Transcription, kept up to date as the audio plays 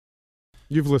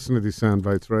You've listened to these sound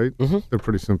bites, right? Mm-hmm. They're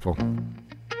pretty simple.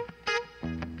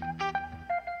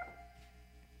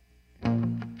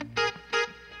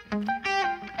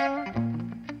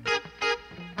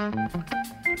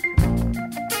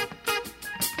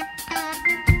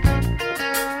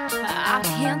 I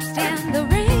can't stand the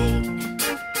rain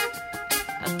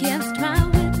against my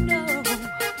window,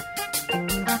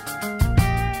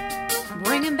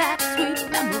 bringing back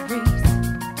sweet memories.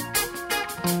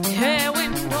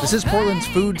 This is Portland's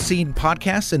Food Scene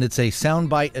Podcast, and it's a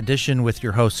Soundbite edition with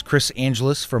your host, Chris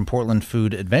Angeles from Portland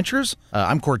Food Adventures.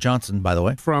 I'm Court Johnson, by the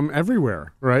way. From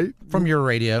everywhere, right? From your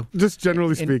radio. Just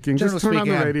generally speaking. Generally Just turn on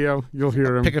the speaking, radio. You'll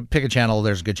hear him. Pick a channel.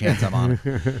 There's a good chance I'm on.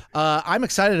 I'm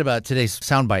excited about today's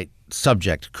Soundbite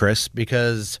subject, Chris,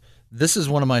 because this is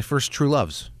one of my first true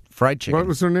loves, fried chicken. What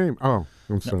was her name? Oh,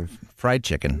 I'm sorry. Fried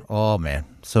chicken. Oh, man.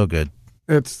 So good.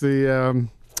 It's the...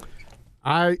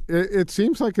 It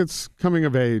seems like it's coming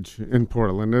of age in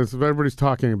Portland. Everybody's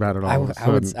talking about it all of a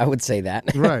sudden. I would say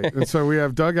that. Right. And so we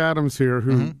have Doug Adams here,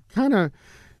 who kind of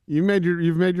you've made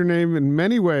your name in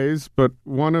many ways, but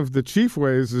one of the chief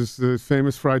ways is the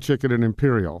famous fried chicken at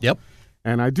Imperial. Yep.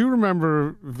 And I do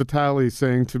remember Vitaly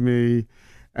saying to me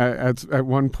at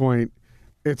one point,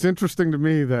 it's interesting to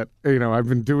me that, I've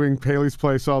been doing Paley's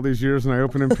Place all these years and I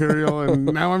opened Imperial and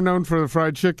now I'm known for the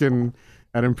fried chicken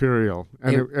at Imperial.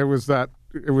 And it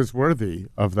was worthy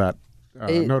of that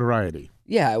notoriety.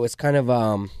 Yeah, it was kind of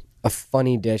a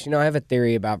funny dish. I have a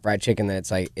theory about fried chicken that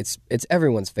it's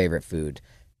everyone's favorite food.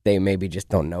 They maybe just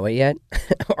don't know it yet,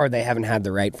 or they haven't had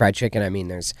the right fried chicken. I mean,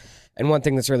 and one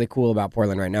thing that's really cool about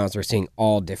Portland right now is we're seeing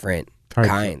all different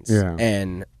kinds,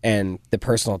 and the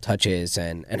personal touches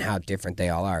and how different they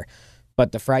all are.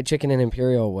 But the fried chicken in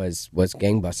Imperial was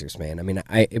gangbusters, man. I mean,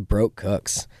 it broke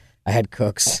cooks. I had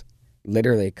cooks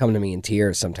literally come to me in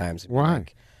tears sometimes. Why?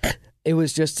 It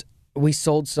was just, we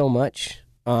sold so much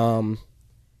that,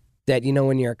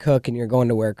 when you're a cook and you're going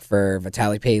to work for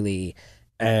Vitaly Paley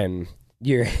and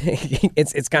you're,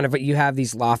 it's kind of, you have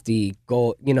these lofty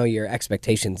goal, your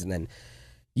expectations, and then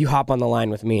you hop on the line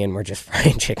with me and we're just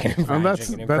frying chicken and frying that's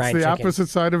chicken and that's frying the chicken. opposite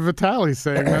side of Vitaly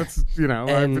saying that's,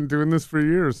 I've been doing this for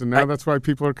years and now that's why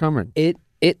people are coming.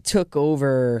 It took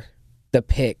over the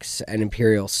picks at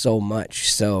Imperial so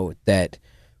much so that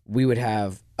we would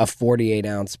have a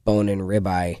 48-ounce bone-in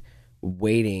ribeye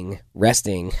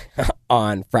resting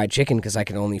on fried chicken because I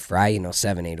could only fry,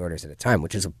 7-8 orders at a time,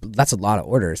 which that's a lot of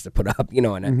orders to put up,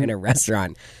 in a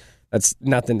restaurant. That's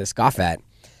nothing to scoff at.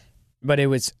 But it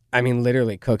was,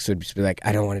 literally cooks would just be like,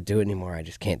 I don't want to do it anymore. I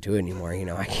just can't do it anymore.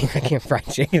 I can't fry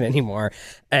chicken anymore.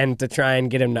 And to try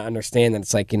and get him to understand that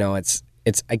it's like,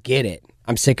 I get it.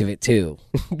 I'm sick of it too.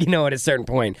 At a certain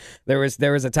point, there was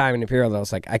a time in Imperial that I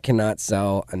was like, I cannot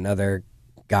sell another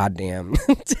goddamn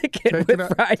ticket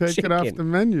with fried chicken. Take it off the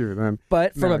menu then.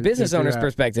 But from a business owner's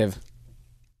perspective,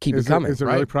 keep it coming. Is it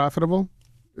right? really profitable?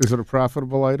 Is it a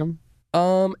profitable item?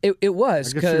 It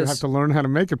was, I guess you have to learn how to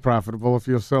make it profitable if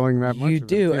you're selling that much. You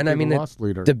do, and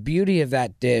the beauty of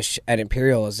that dish at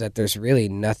Imperial is that there's really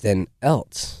nothing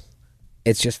else.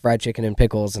 It's just fried chicken and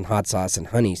pickles and hot sauce and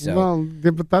honey. So, well,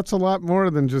 yeah, but that's a lot more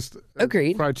than just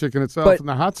fried chicken itself. But, and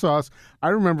the hot sauce, I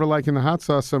remember liking the hot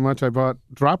sauce so much I bought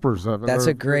droppers of it. That's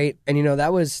a great, and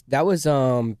that was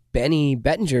Benny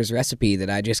Bettinger's recipe that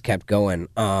I just kept going.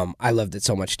 I loved it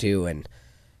so much too, and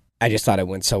I just thought it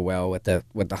went so well with the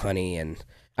honey. And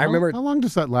I remember, how long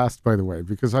does that last, by the way?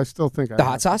 Because I still think the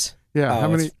hot sauce. Yeah,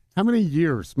 how many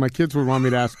years? My kids would want me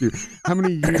to ask you, how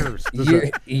many years?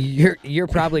 You're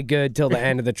probably good till the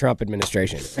end of the Trump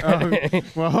administration.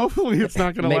 Well, hopefully it's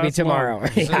not going to last Maybe tomorrow.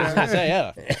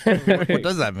 Yeah. What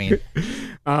does that mean?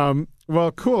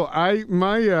 Well, cool.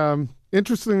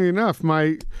 Interestingly enough,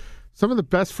 some of the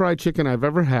best fried chicken I've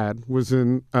ever had was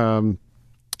in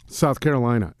South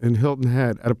Carolina, in Hilton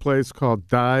Head, at a place called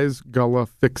Di's Gullah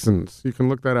Fixins. You can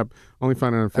look that up. Only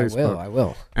find it on Facebook. I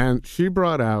will. And she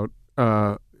brought out,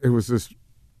 it was this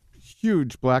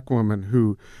huge black woman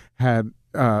who had,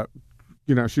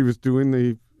 she was doing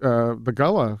the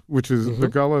Gullah, which is the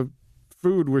Gullah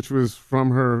food, which was from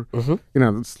her,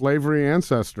 slavery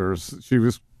ancestors.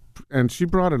 She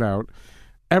brought it out,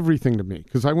 everything to me,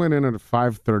 because I went in at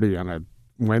 5:30 on a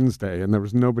Wednesday and there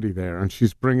was nobody there, and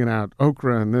she's bringing out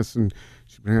okra and this, and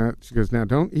she goes, now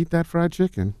don't eat that fried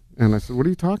chicken. And I said, what are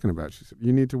you talking about? She said,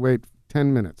 you need to wait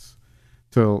 10 minutes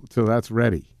till that's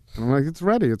ready. And I'm like, it's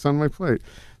ready. It's on my plate.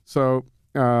 So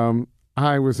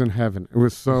I was in heaven. It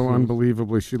was so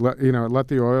unbelievably. She let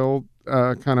the oil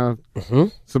kind of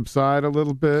subside a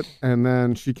little bit, and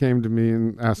then she came to me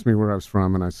and asked me where I was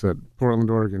from, and I said Portland,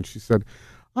 Oregon. She said,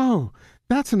 "Oh,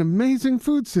 that's an amazing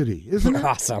food city, isn't it?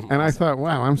 Awesome. And I thought,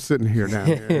 wow, I'm sitting here down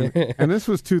here. And this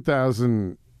was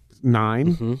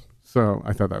 2009. So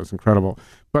I thought that was incredible.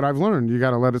 But I've learned you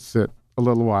got to let it sit a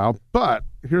little while. But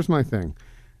here's my thing.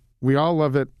 We all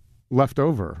love it left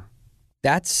over.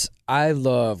 I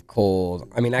love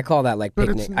cold. I mean, I call that like But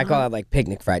picnic. it's I call not- that like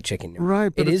picnic fried chicken.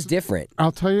 Right, but It is it's- different.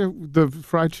 I'll tell you the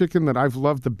fried chicken that I've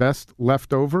loved the best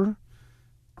left over,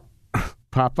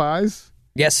 Popeyes.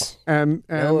 Yes. And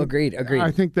No, agreed.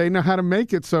 I think they know how to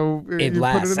make it, so It you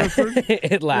lasts. put it in the fridge.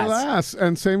 It lasts. It lasts.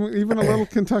 And same, even a little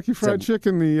Kentucky Fried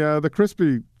Chicken, the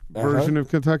crispy version of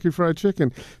Kentucky Fried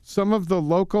Chicken. Some of the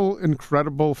local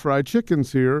incredible fried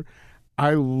chickens here,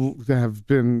 have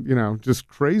been, just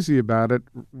crazy about it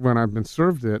when I've been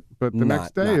served it. But the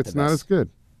next day, not it's the not best. as good.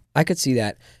 I could see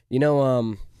that.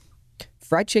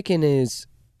 Fried chicken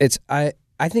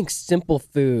I think simple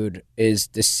food is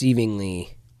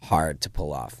deceivingly hard to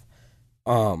pull off.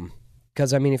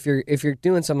 Because I mean, if you're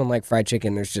doing something like fried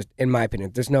chicken, there's just, in my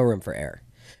opinion, there's no room for error.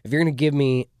 If you're gonna give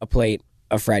me a plate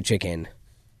of fried chicken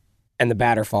and the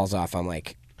batter falls off, I'm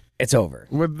like, it's over.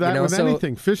 With that, with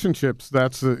anything, fish and chips,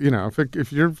 that's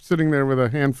if you're sitting there with a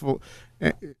handful,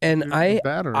 And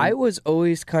batter. I was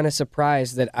always kind of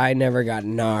surprised that I never got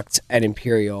knocked at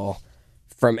Imperial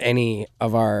from any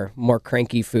of our more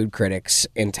cranky food critics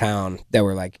in town that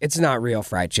were like, it's not real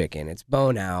fried chicken, it's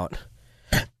bone out.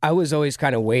 I was always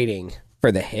kind of waiting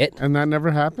for the hit. And that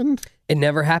never happened? It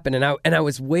never happened, and I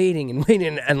was waiting,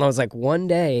 and I was like, one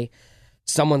day,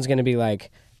 someone's gonna be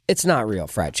like, it's not real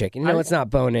fried chicken. It's not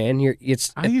bone in.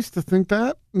 I used to think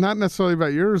that, not necessarily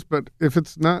about yours, but if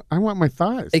it's not, I want my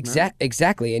thighs.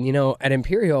 Exactly. And, at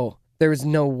Imperial, there was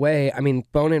no way. I mean,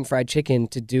 bone-in fried chicken,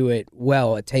 to do it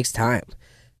well, it takes time.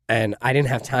 And I didn't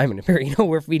have time in Imperial.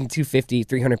 We're feeding 250,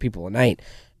 300 people a night.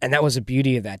 And that was the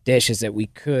beauty of that dish, is that we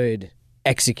could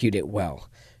execute it well.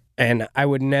 And I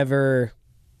would never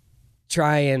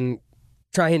try and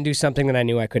do something that I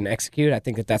knew I couldn't execute. I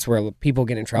think that's where people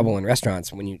get in trouble in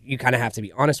restaurants, when you kind of have to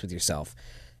be honest with yourself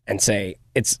and say,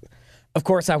 of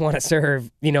course I want to serve,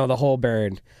 the whole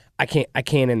bird. I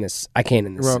can't in this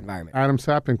environment. Adam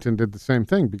Sappington did the same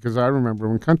thing, because I remember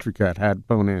when Country Cat had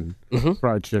bone-in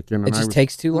fried chicken, and It just I was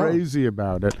takes too long. crazy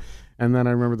about it. And then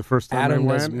I remember the first time Adam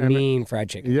I does went. mean fried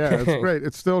chicken. Yeah, it's great.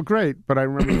 It's still great. But I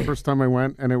remember the first time I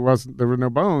went, and there were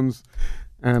no bones.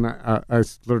 And I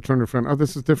turned to a friend, oh,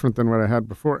 this is different than what I had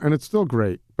before. And it's still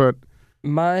great. But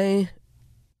forever,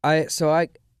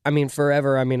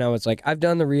 I was like, I've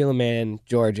done the Reel 'em In,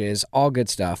 George's, all good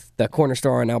stuff. The corner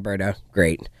store in Alberta,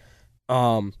 great.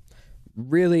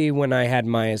 Really, when I had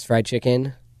Maya's fried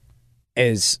chicken,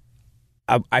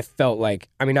 I felt like,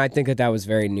 I think that was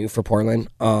very new for Portland.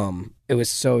 It was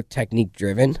so technique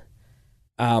driven.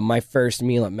 My first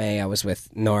meal at May, I was with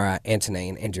Nora, Antoine,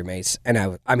 and Andrew Mace, and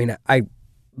I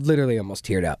literally almost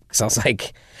teared up, because I was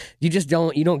like, you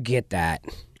don't get that.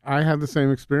 I had the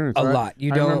same experience. A lot. I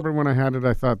remember when I had it,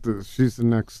 I thought that she's the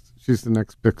next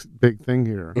big thing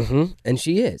here. Mm-hmm. And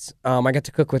she is. I got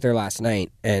to cook with her last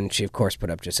night, and she, of course, put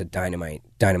up just a dynamite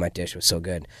dish. It was so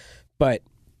good. But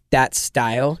that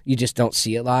style, you just don't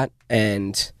see a lot.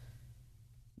 And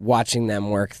watching them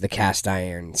work the cast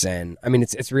irons, and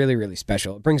it's really, really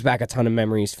special. It brings back a ton of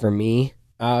memories for me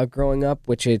growing up,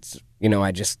 which I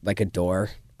just adore.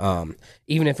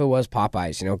 Even if it was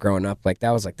Popeyes, growing up,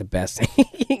 that was the best thing.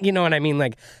 You know what I mean?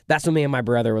 That's when me and my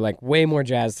brother were way more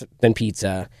jazzed than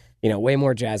pizza, way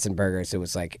more jazzed than burgers. It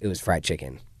was fried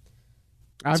chicken.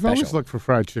 I've always looked for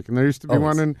fried chicken. There used to be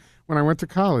one when I went to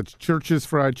college, Church's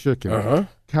Fried Chicken.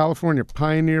 California,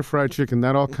 Pioneer Fried Chicken.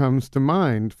 That all comes to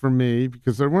mind for me,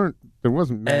 because there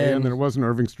wasn't May, and there wasn't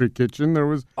Irving Street Kitchen.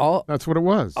 That's what it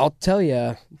was. I'll tell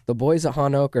you, the boys at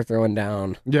Han Oak are throwing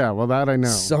down. Yeah, well, that I know.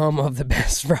 Some of the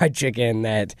best fried chicken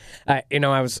that,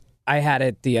 I had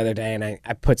it the other day, and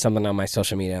I put something on my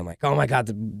social media. I'm like, oh my God,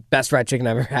 the best fried chicken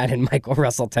I've ever had. And Michael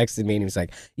Russell texted me, and he was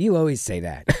like, you always say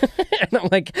that. And I'm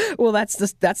like, well, that's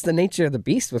the nature of the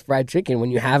beast with fried chicken.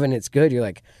 When you have it and it's good, you're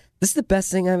like, this is the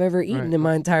best thing I've ever eaten in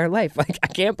my entire life. I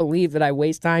can't believe that I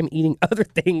waste time eating other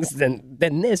things than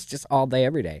this just all day,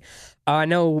 every day. I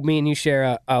know me and you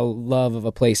share a love of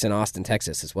a place in Austin,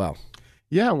 Texas as well.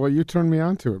 Yeah, well, you turned me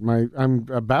on to it. I'm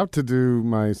about to do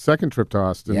my second trip to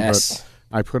Austin. Yes.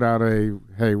 But I put out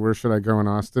hey, where should I go in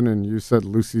Austin? And you said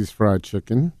Lucy's Fried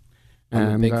Chicken.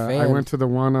 I'm a big fan. I went to the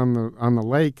one on the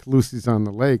lake, Lucy's on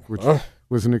the Lake, which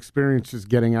was an experience just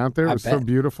getting out there. It was so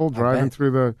beautiful, driving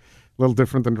through a little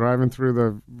different than driving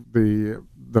through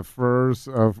the firs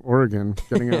of Oregon,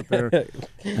 getting out there.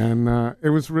 And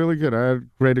it was really good. I had a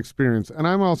great experience. And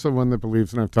I'm also one that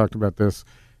believes, and I've talked about this,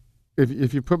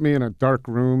 if you put me in a dark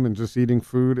room and just eating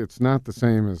food, it's not the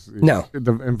same as No.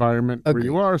 the environment Agreed.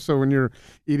 where you are. So when you're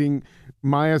eating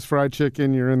Maya's fried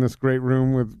chicken, you're in this great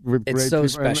room with It's great so people,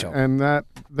 special. and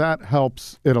that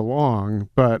helps it along.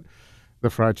 But the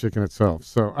fried chicken itself.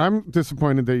 So I'm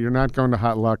disappointed that you're not going to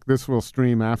Hot Luck. This will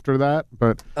stream after that,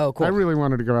 but Oh, cool. I really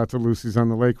wanted to go out to Lucy's on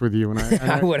the Lake with you, and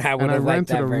I would have liked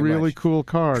rented that a very really much. cool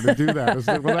car to do that.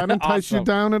 Will that entice you Awesome.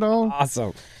 down at all?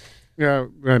 Awesome. Yeah.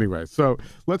 Anyway, so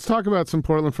let's talk about some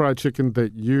Portland fried chicken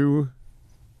that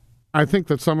I think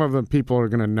that some of the people are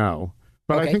going to know,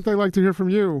 but I Okay. think they like to hear from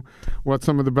you what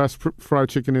some of the best fried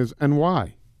chicken is and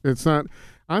why. It's not.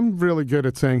 I'm really good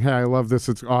at saying, "Hey, I love this.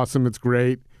 It's awesome. It's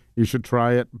great. You should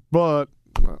try it." But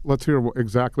let's hear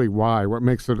exactly why. What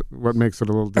makes it a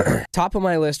little different? Top of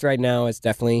my list right now is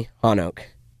definitely Hanook.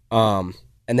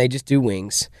 And they just do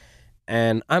wings.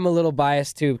 And I'm a little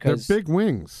biased too They're because big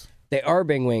wings. they are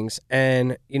big wings.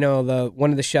 And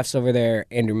one of the chefs over there,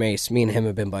 Andrew Mace, me and him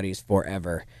have been buddies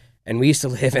forever. And we used to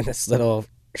live in this little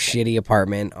shitty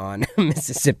apartment on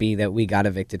Mississippi that we got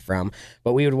evicted from.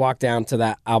 But we would walk down to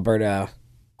that Alberta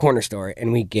corner store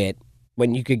and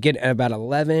when you could get at about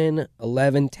 11,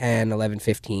 10,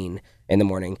 11:15 in the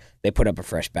morning, they put up a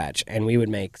fresh batch. And we would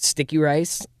make sticky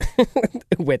rice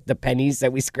with the pennies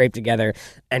that we scraped together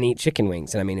and eat chicken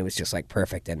wings. And I mean, it was just like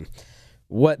perfect. And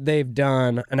what they've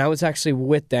done, and I was actually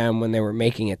with them when they were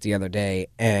making it the other day,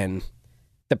 and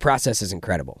the process is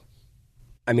incredible.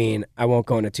 I mean, I won't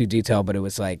go into too detail, but it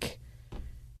was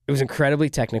incredibly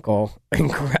technical.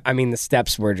 I mean, the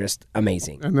steps were just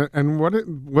amazing. And what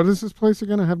is this place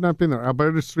again? I have not been there.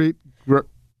 Alberta Street.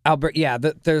 Alberta, yeah,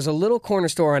 there's a little corner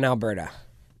store in Alberta.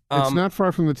 It's not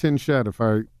far from the Tin Shed.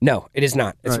 No, it is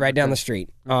not. It's Right, right down okay. the street,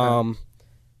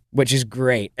 which is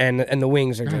great. And the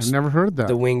wings are I've just never heard that.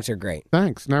 the wings are great.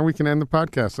 Thanks. Now we can end the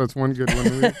podcast. That's one good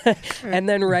one. And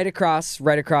then right across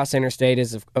Interstate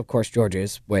is of course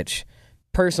George's, which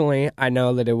personally I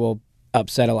know that it will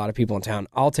upset a lot of people in town.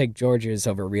 I'll take George's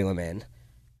over Reel 'Em In,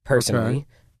 personally.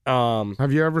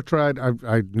 Have you ever tried?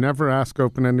 I never ask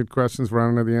open-ended questions where I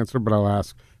don't know the answer, but I'll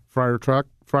ask Friar Tuck.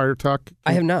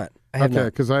 I have not. Okay,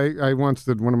 because I once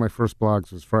did one of my first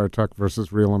blogs was Friar Tuck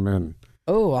versus Reel 'Em In.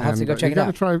 Oh, I'll have to go check it You out.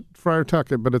 got to try Friar Tuck,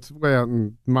 but it's way out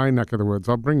in my neck of the woods.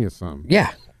 I'll bring you some.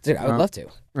 Yeah, dude, I would love to.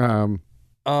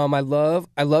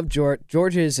 I love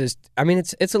George's is. I mean,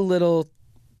 it's a little.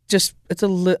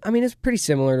 I mean, it's pretty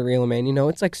similar to Reel 'Em In.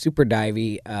 It's like super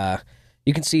divey.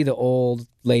 You can see the old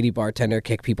lady bartender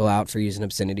kick people out for using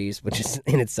obscenities, which is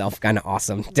in itself kind of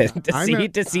awesome to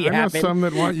see I know happen. some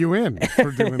that want you in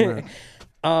for doing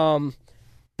that.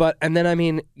 But and then I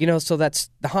mean, so that's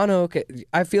the Hanook.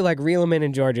 I feel like Reel 'Em In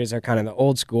and George's are kind of the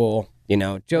old school.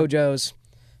 JoJo's,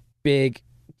 big,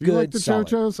 Do you good, like the solid.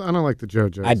 JoJo's? I don't like the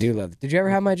JoJo's. I do love it. Did you ever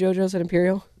have my JoJo's at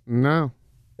Imperial? No.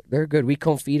 They're good. We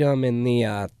confit them in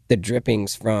the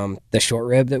drippings from the short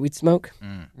rib that we'd smoke.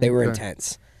 They were Okay.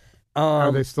 intense.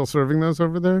 Are they still serving those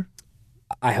over there?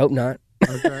 I hope not.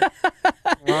 Okay.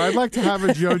 Well, I'd like to have a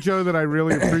JoJo that I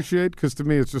really appreciate because to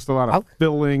me it's just a lot of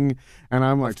filling, and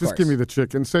I'm like, just give course. me the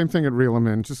chicken. Same thing at Reel 'Em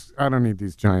In. Just I don't need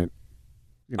these giant.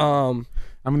 I'm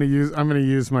gonna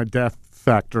use my death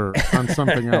factor on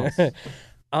something else.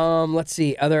 Let's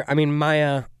see.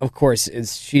 Maya, of course,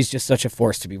 she's just such a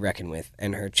force to be reckoned with,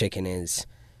 and her chicken it's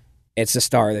the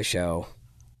star of the show.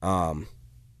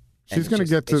 She's gonna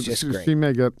get to. She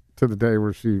may get to the day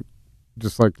where she,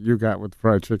 just like you got with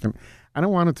fried chicken. I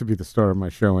don't want it to be the star of my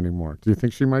show anymore. Do you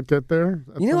think she might get there?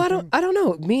 I don't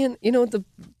know. Me and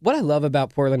what I love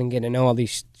about Portland and getting to know all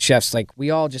these chefs, like we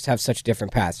all just have such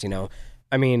different paths.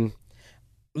 I mean,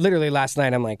 literally last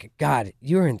night I'm like, God,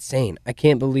 you're insane. I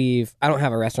can't believe I don't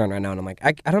have a restaurant right now, and I'm like,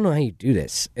 I don't know how you do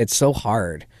this. It's so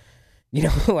hard.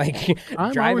 Like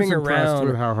I'm driving always impressed around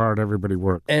with how hard everybody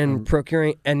works. and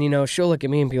procuring, and she'll look at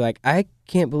me and be like, I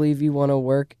can't believe you want to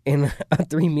work in a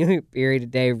 3-meal period a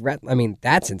day. I mean,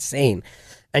 that's insane.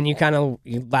 And you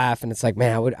laugh, and it's like,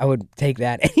 man, I would take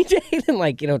that any day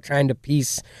than trying to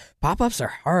piece. Pop-ups are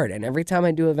hard, and every time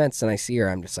I do events and I see her,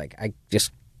 I'm just like, I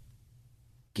just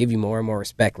give you more and more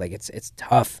respect. Like it's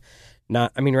tough.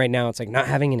 Right now it's like not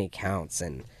having any accounts,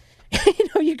 and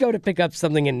you go to pick up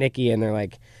something in Nikki, and they're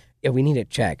like, yeah, we need a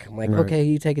check. I'm like, okay,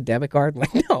 you take a debit card? I'm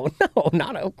like, no,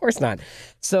 not of course not.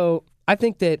 So I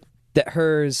think that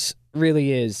hers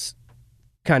really is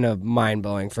kind of mind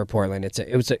blowing for Portland. It's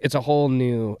a whole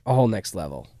next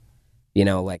level.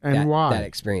 Why? That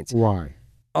experience. Why?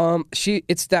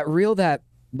 It's that real that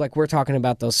like we're talking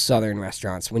about those southern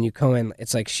restaurants. When you go in,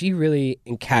 it's like she really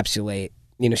encapsulate.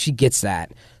 She gets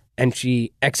that, and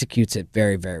she executes it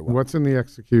very, very well. What's in the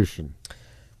execution?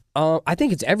 I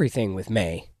think it's everything with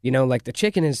May. You know, like the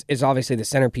chicken is obviously the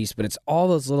centerpiece, but it's all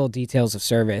those little details of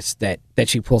service that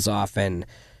she pulls off and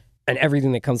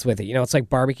everything that comes with it. You know, it's like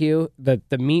barbecue. The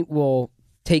meat will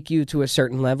take you to a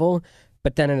certain level,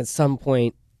 but then at some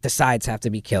point the sides have to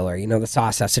be killer. You know, the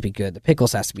sauce has to be good, the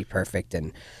pickles has to be perfect,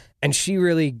 and she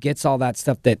really gets all that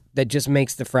stuff that just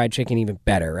makes the fried chicken even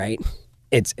better, right?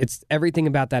 It's everything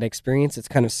about that experience. It's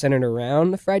kind of centered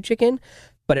around the fried chicken,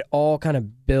 but it all kind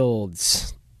of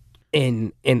builds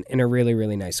in a really,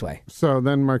 really nice way. So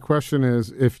then my question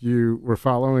is, if you were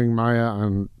following Maya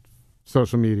on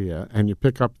social media and you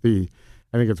pick up I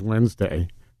think it's Wednesday,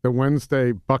 the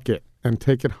Wednesday bucket and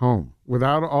take it home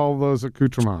without all those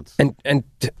accoutrements. And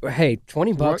hey,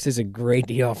 $20 is a great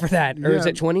deal for that. Or is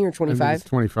it 20 or 25? It's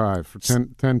 25 for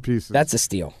 10 pieces. That's a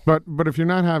steal. But if you're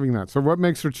not having that, so what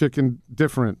makes her chicken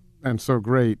different and so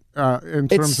great in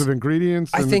terms of ingredients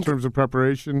and in terms of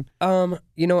preparation?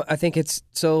 You know, I think it's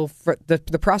so for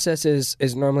the process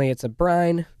is normally it's a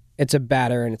brine, it's a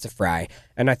batter, and it's a fry.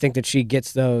 And I think that she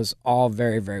gets those all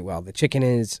very, very well. The chicken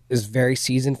is very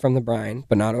seasoned from the brine,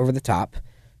 but not over the top.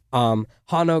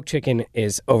 Hanok chicken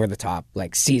is over the top,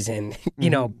 like seasoned, you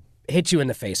know, hit you in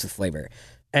the face with flavor.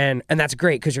 And that's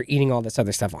great because you're eating all this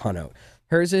other stuff at Hanok.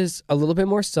 Hers is a little bit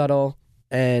more subtle.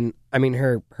 And I mean,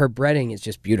 her breading is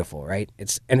just beautiful, right?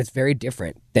 It's very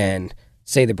different than,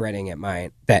 say, the breading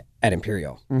at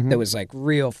Imperial that was like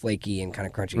real flaky and kind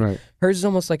of crunchy. Right. Hers is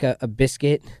almost like a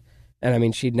biscuit, and I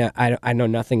mean, I know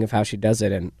nothing of how she does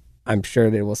it, and I'm sure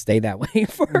that it will stay that way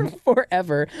for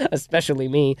forever, especially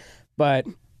me. But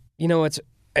you know,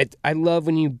 I love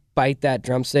when you bite that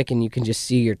drumstick and you can just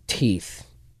see your teeth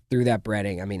through that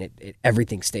breading. I mean,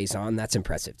 everything stays on. That's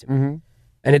impressive to me. Mm-hmm.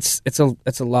 And it's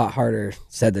a lot harder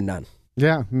said than done.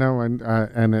 Yeah, no,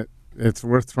 and it's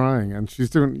worth trying. And she's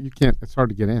doing. You can't. It's hard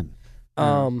to get in.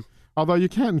 Although you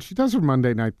can. She does her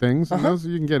Monday night things, and those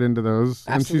you can get into those.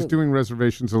 Absolutely. And she's doing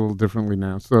reservations a little differently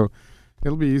now, so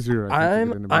it'll be easier.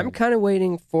 I'm kind of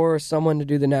waiting for someone to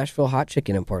do the Nashville hot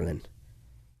chicken in Portland.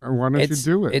 Why don't you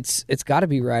do it? It's got to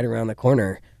be right around the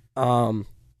corner.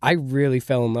 I really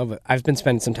fell in love with. I've been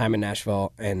spending some time in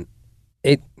Nashville, and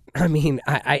I mean,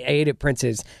 I ate at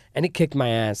Prince's, and it kicked my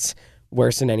ass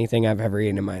worse than anything I've ever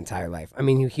eaten in my entire life. I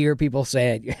mean, you hear people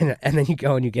say it, and then you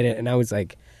go and you get it, and I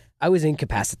was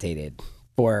incapacitated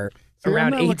for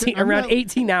around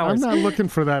 18 hours. I'm not looking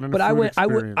for that in but a food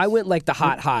experience. I went like the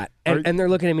hot, and they're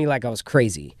looking at me like I was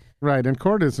crazy. Right, and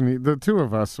Court isn't. The two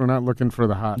of us, we're not looking for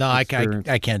the hot. No, experience.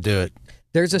 I can't do it.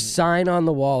 There's a sign on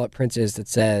the wall at Prince's that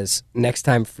says, "Next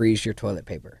time, freeze your toilet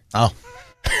paper." Oh.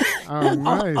 Oh,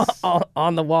 nice.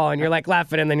 On the wall, and you're like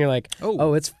laughing, and then you're like,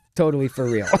 oh, it's totally for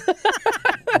real.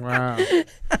 Wow.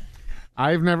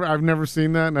 I've never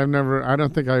seen that, and I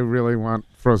don't think I really want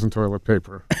frozen toilet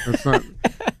paper. It's not.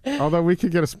 Although we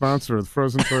could get a sponsor, the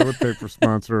frozen toilet paper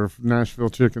sponsor of Nashville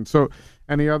Chicken. So,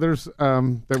 any others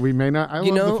that we may not? I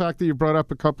love the fact that you brought up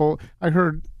a couple. I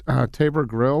heard Tabor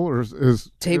Grill or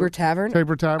is Tabor Tavern.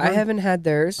 Tabor Tavern. I haven't had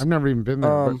theirs. I've never even been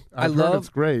there. But I've heard it's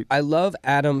great. I love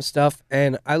Adam's stuff,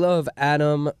 and I love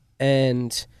Adam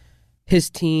and his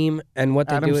team and what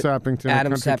they do.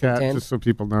 Adam Sappington, Cat, just so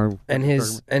people know. And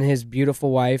his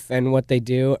beautiful wife and what they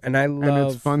do. And I love. And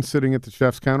it's fun sitting at the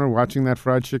chef's counter watching that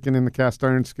fried chicken in the cast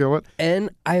iron skillet. And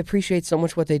I appreciate so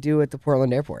much what they do at the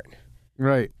Portland airport.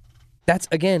 Right. That's,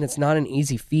 again, it's not an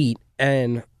easy feat.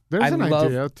 And there's an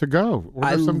idea to go.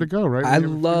 Order some to go, right? I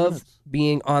love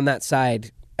being on that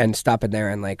side and stopping there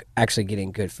and like actually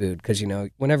getting good food, because you know,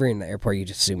 whenever you're in the airport, you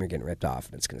just assume you're getting ripped off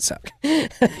and it's gonna suck.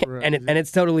 Right. and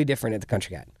it's totally different at the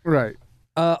Country Cat. Right.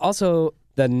 Also,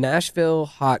 the Nashville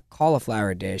hot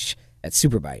cauliflower dish at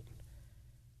Soundbite.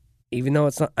 Even though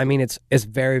it's not, I mean, it's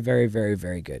very, very, very,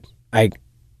 very good. I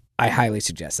highly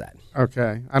suggest that.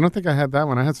 Okay. I don't think I had that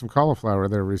one. I had some cauliflower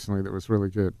there recently that was really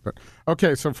good. But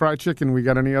okay, so fried chicken. We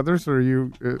got any others, or are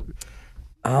you?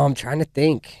 I'm trying to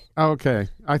think. Okay,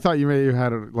 I thought you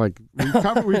had it like we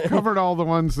covered all the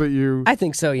ones that you. I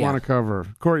think so. Yeah. Want to cover?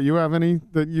 Corey, you have any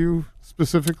that you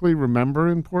specifically remember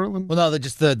in Portland? Well, no,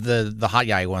 just the hot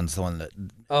yai one's the one that.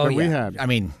 We had. I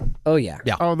mean. Oh yeah.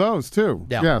 Yeah. Oh, those too.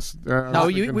 Yeah. Yes. No,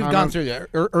 we've gone through the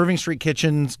Irving Street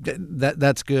Kitchens.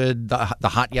 That's good. The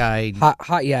hot yai.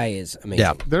 Hot yai is amazing.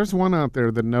 Yeah. There's one out there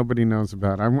that nobody knows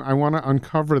about. I want to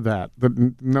uncover that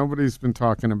nobody's been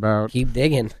talking about. Keep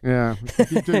digging. Yeah.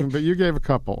 Keep digging. But you gave a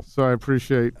couple, so I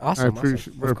appreciate. Awesome.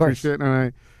 I appreciate, and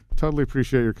I totally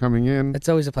appreciate your coming in. It's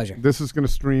always a pleasure. This is going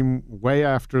to stream way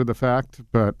after the fact,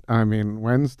 but I mean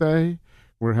Wednesday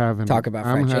we're having talk about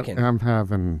fried chicken. I'm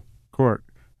having Court.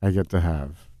 I get to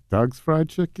have Doug's fried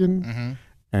chicken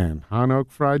and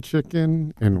Hanok fried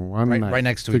chicken in one night. Right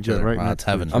next to each get other. right Wow, next that's to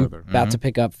heaven. each I'm other. about to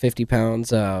pick up 50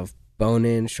 pounds of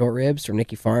bone-in short ribs from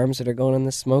Nicky Farms that are going in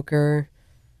the smoker.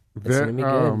 It's going to be good.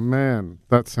 Oh, man.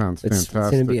 That sounds It's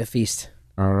fantastic. going to be a feast.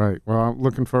 All right. Well, I'm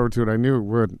looking forward to it. I knew it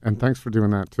would. And thanks for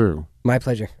doing that, too. My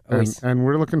pleasure. Always. And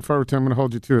we're looking forward to, I'm going to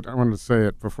hold you to it. I wanted to say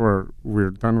it before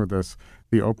we're done with this,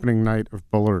 the opening night of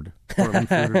Bullard, Portland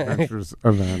Food Adventures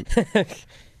event.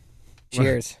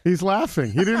 Cheers. He's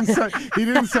laughing. He didn't say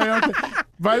okay.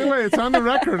 By the way, it's on the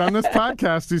record on this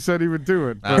podcast. He said he would do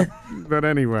it. But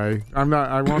anyway,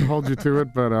 I won't hold you to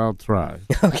it, but I'll try.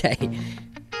 Okay.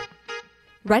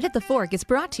 Right at the Fork is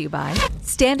brought to you by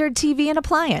Standard TV and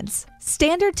Appliance.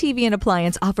 Standard TV and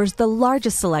Appliance offers the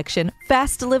largest selection,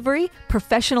 fast delivery,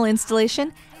 professional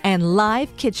installation, and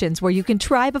live kitchens where you can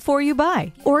try before you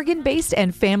buy. Oregon-based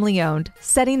and family-owned,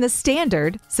 setting the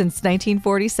standard since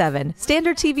 1947.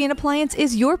 Standard TV and Appliance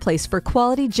is your place for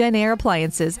quality Gen Air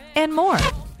appliances and more.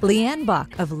 Leanne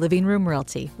Bach of Living Room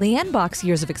Realty. Leanne Bach's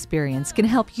years of experience can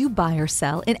help you buy or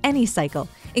sell in any cycle,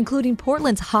 including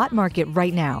Portland's hot market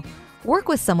right now. Work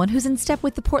with someone who's in step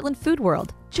with the Portland food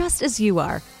world, just as you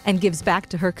are, and gives back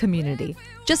to her community.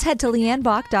 Just head to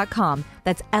leannebach.com.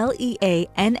 That's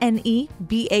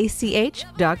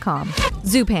LeanneBach.com.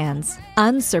 Zupans,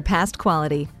 unsurpassed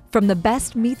quality. From the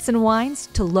best meats and wines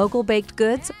to local baked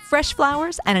goods, fresh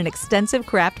flowers, and an extensive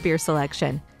craft beer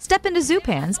selection. Step into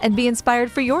Zupans and be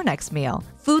inspired for your next meal.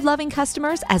 Food-loving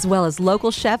customers as well as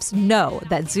local chefs know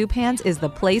that Zupans is the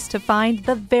place to find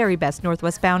the very best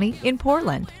Northwest Bounty in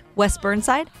Portland, West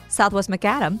Burnside, Southwest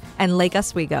Macadam, and Lake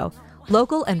Oswego.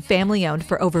 Local and family-owned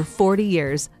for over 40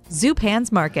 years,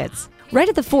 Zupans Markets. Right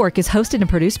at the Fork is hosted and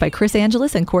produced by Chris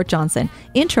Angelis and Court Johnson.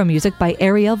 Intro music by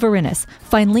Ariel Verinis.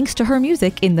 Find links to her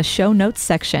music in the show notes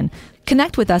section.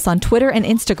 Connect with us on Twitter and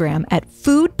Instagram at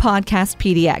Food Podcast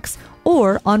PDX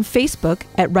or on Facebook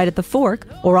at Right at the Fork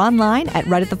or online at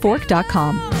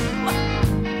rightatthefork.com.